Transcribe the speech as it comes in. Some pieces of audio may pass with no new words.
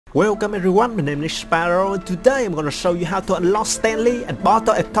Welcome everyone, my name is Spiritfarer and today I'm gonna show you how to unlock STANLEY and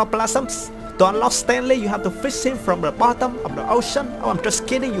bottle Ectoplasms. To unlock STANLEY, you have to fish him from the bottom of the ocean. Oh, I'm just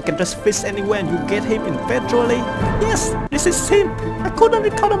kidding, you can just fish anywhere and you get him eventually. Yes, this is him. I couldn't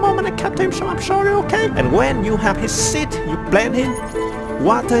record the moment I kept him, so I'm sorry, okay? And when you have his seed, you plant him,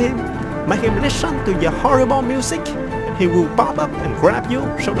 water him, make him listen to your horrible music, and he will pop up and grab you.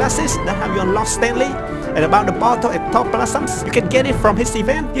 So that's it, that's how you unlock STANLEY. And about the bottle Ectoplasms, you can get it from his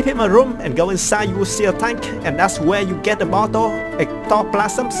event. Give him a room and go inside, you will see a tank, and that's where you get the bottle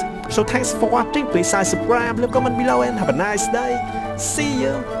Ectoplasms. So thanks for watching, please subscribe, leave a comment below and have a nice day. See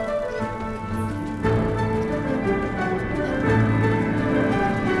you.